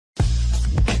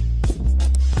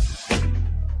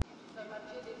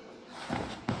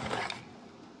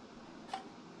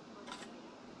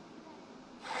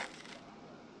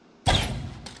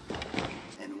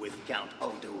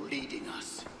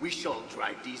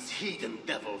drive these heathen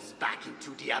devils back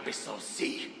into the abyssal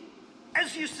sea.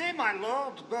 As you say, my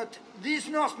lord, but these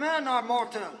Northmen are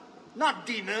mortal, not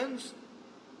demons.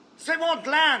 They want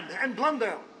land and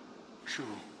plunder. True.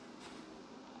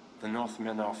 The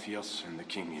Northmen are fierce, and the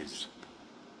king is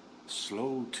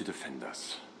slow to defend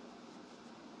us.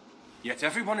 Yet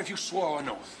every one of you swore an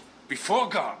oath, before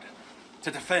God,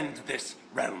 to defend this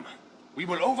realm. We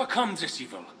will overcome this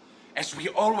evil, as we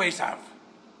always have.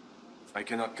 I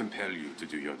cannot compel you to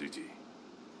do your duty.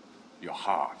 Your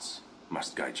hearts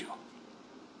must guide you.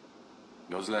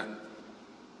 Gosler,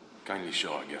 kindly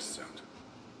show our guests out.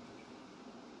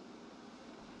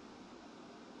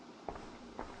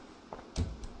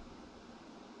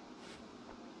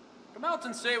 Come out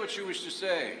and say what you wish to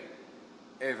say,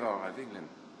 Eivor of England.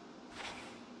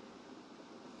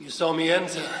 You saw me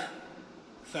enter.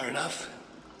 Fair enough.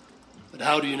 But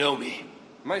how do you know me?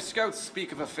 My scouts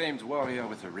speak of a famed warrior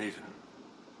with a raven.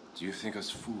 Do you think us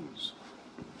fools?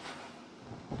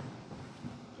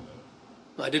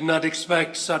 I did not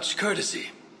expect such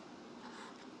courtesy.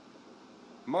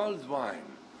 Mulled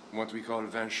wine, what we call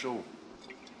vin chaud.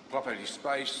 Properly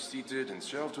spiced, seated, and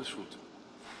served with fruit.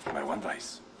 My one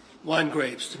vice. Wine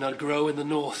grapes do not grow in the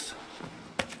north.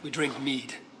 We drink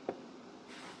mead.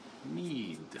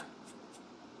 Mead.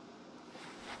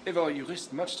 Eivor, you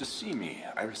risked much to see me.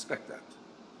 I respect that.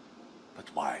 But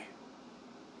why?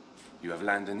 You have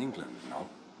land in England, no?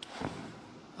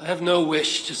 I have no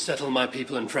wish to settle my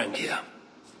people in Francia.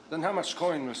 Then how much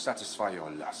coin will satisfy your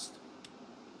lust?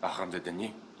 100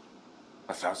 deniers?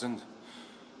 1,000?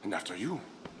 And after you,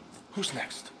 who's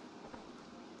next?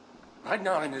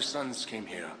 Ragnar and his sons came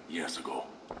here years ago.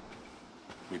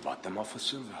 We bought them off for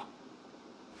silver.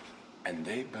 And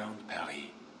they burned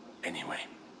Paris anyway.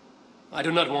 I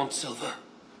do not want silver.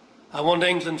 I want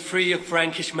England free of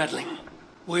Frankish meddling.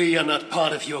 We are not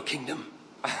part of your kingdom.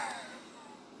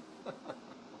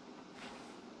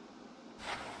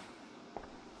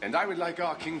 And I would like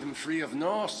our kingdom free of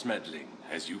Norse meddling,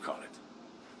 as you call it.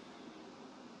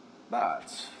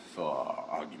 But, for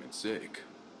argument's sake,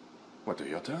 what are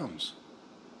your terms?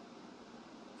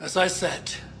 As I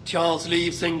said, Charles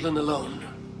leaves England alone.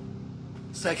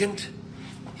 Second,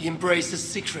 he embraces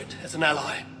Siegfried as an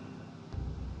ally.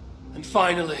 And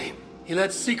finally, he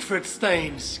lets Siegfried's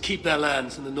Thanes keep their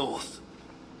lands in the north.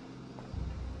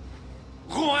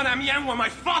 Rouen and Amiens were my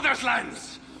father's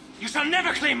lands! You shall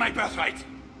never claim my birthright!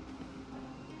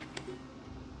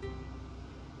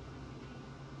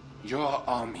 Your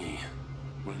army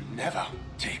will never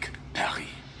take Paris.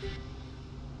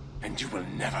 And you will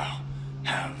never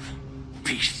have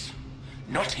peace.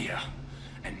 Not here,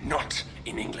 and not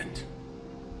in England.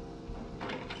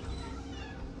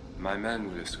 My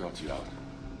men will escort you out.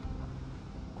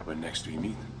 When next we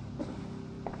meet,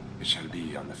 it shall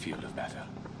be on the field of battle.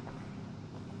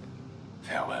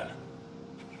 Farewell.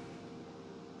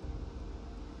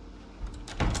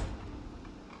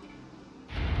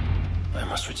 I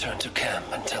must return to camp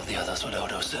and tell the others what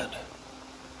Odo said.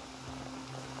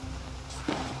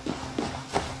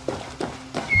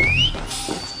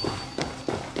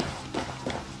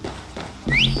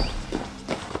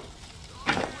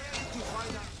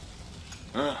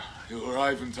 You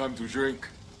arrive in time to drink.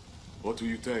 What do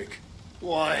you take?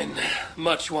 Wine.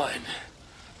 Much wine.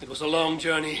 It was a long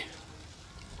journey.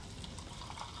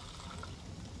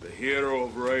 The hero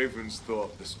of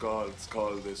Ravensthorpe, the Skalds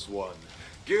call this one.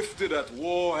 Gifted at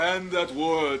war and at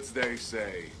words, they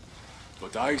say.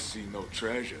 But I see no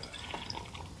treasure.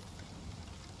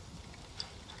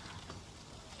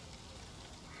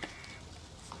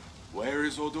 Where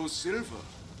is Odo's silver?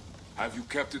 Have you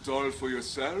kept it all for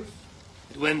yourself?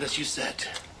 It went as you said.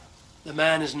 The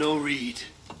man is no reed.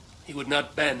 He would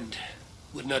not bend,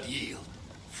 would not yield.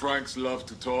 Franks love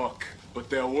to talk, but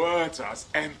their words are as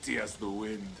empty as the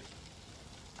wind.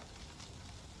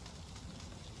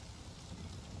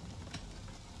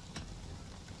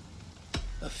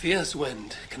 A fierce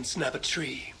wind can snap a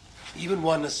tree, even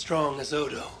one as strong as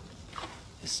Odo.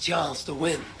 Is Charles the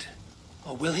wind,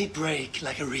 or will he break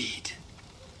like a reed?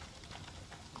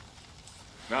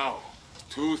 Now,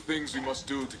 two things we must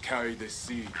do to carry this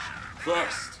siege.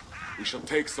 First, we shall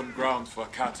take some ground for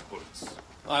catapults.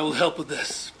 I will help with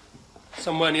this.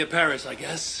 Somewhere near Paris, I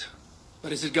guess.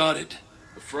 But is it guarded?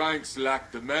 The Franks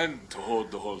lack the men to hold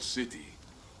the whole city.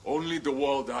 Only the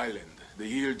walled island, the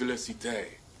Ile de la Cité.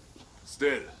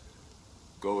 Still,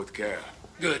 go with care.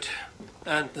 Good.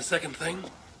 And the second thing?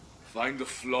 Find a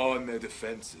flaw in their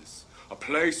defenses. A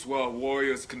place where our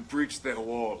warriors can breach their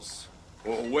walls.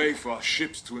 Or a way for our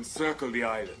ships to encircle the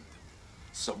island.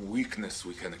 Some weakness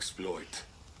we can exploit.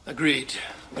 Agreed.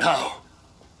 But how?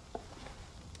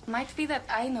 Might be that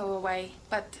I know a way,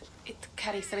 but it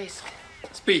carries risk.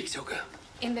 Speak, Toka.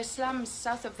 In the slums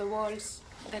south of the walls,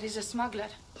 there is a smuggler.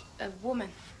 A woman.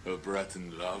 A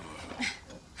Breton lover.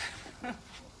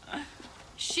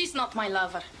 She's not my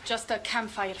lover, just a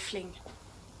campfire fling.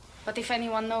 But if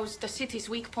anyone knows the city's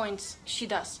weak points, she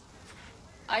does.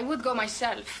 I would go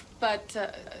myself, but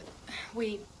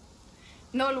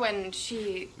Nolwenn,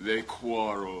 she... They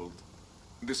quarreled.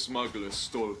 The smuggler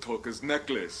stole Toka's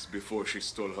necklace before she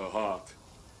stole her heart.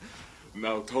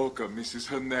 Now Toka misses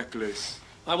her necklace.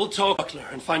 I will talk to Buckler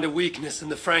and find a weakness in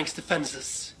the Franks'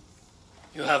 defenses.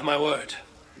 You have my word.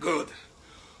 Good.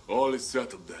 All is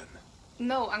settled then.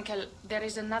 No, Uncle, there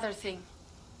is another thing.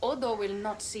 Odo will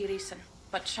not see reason,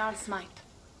 but Charles might.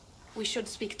 We should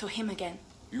speak to him again.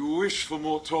 You wish for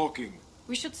more talking?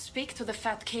 We should speak to the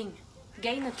Fat King.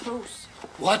 Gain a truce.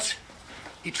 What?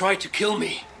 He tried to kill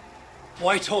me.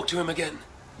 Why talk to him again?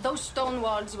 Those stone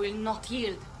walls will not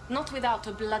yield. Not without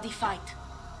a bloody fight.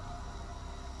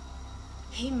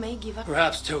 He may give up.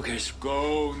 Perhaps Toka's...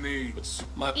 Go, Nee.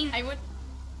 I would...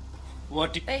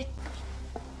 What do... Hey.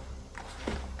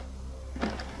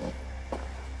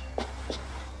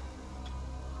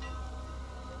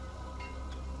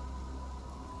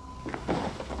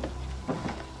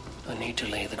 I need to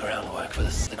lay the groundwork for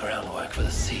the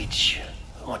siege.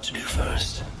 What to do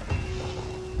first?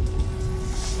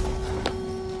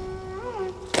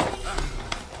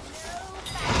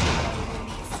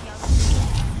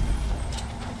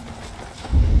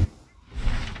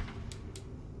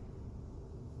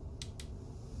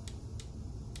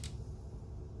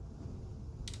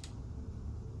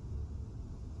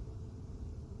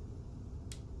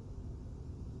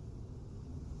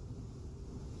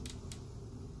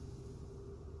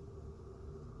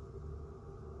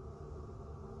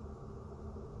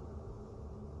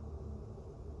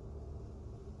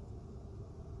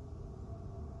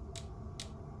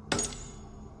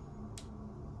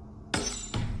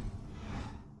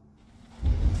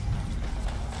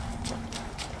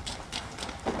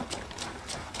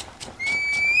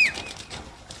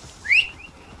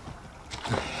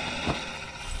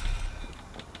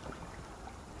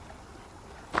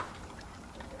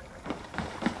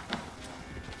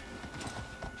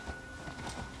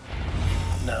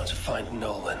 Now to find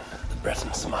Nolwenn, the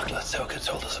Breton smuggler Toka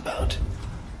told us about.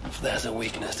 If there's a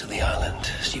weakness to the island,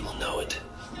 she will know it.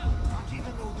 Not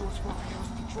even though those warriors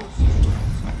control systems,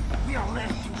 we are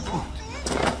left to vote.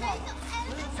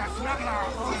 The smuggler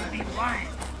owes me wine.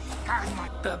 Carry my...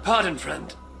 Pardon,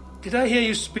 friend. Did I hear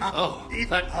you speak? Oh,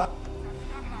 that... I'll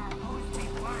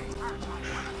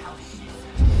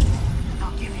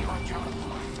give you a job.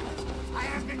 I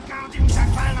have been counting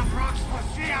that pile of rocks for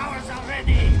 3 hours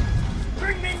already.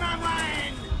 Bring me my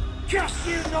wine! Curse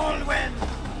you, Nolwenn!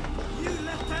 You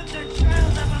left-handed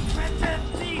child of a Breton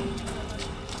thief!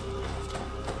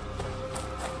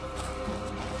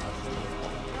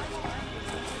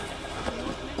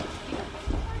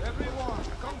 Everyone,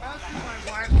 come back to my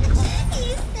wife.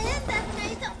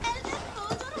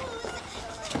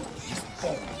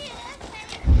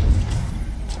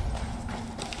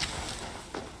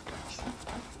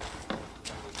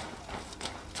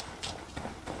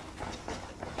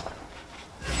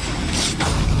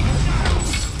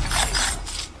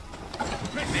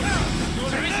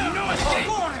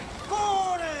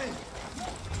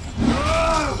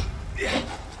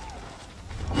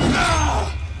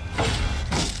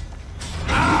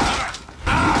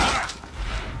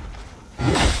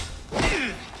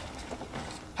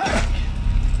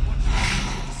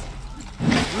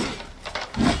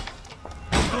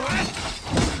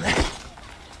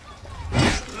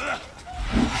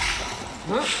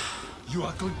 You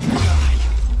are going to die.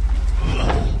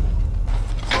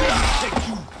 Take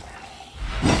you.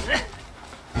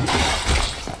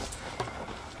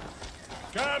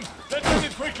 Come, let's end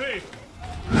it quickly.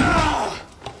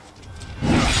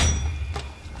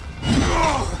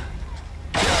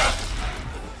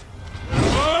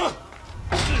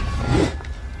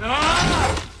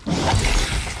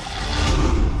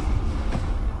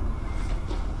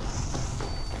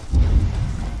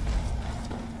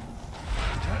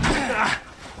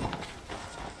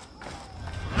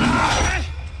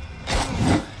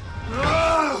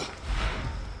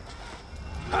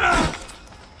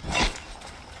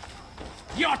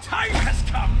 Your time has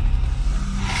come!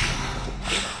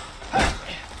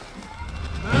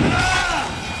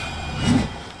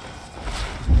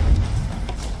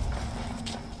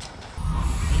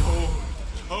 Behold,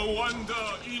 a wonder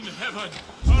in heaven.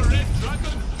 A red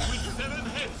dragon with 7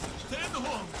 heads, 10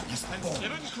 horns, and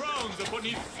 7 crowns upon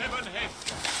his 7 heads.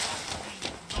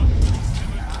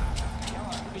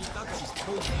 Not 7.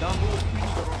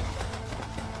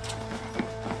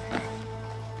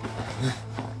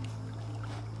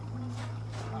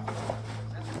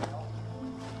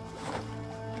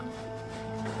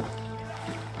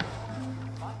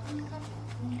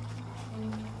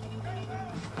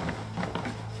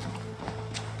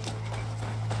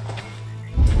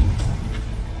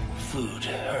 Food,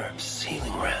 herbs,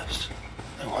 healing wraps.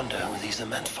 I wonder who these are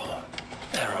meant for.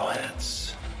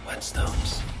 Arrowheads,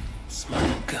 whetstones,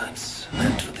 smuggled goods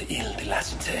meant for the Ile de la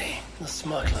Cité. The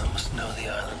smuggler must know the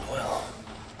island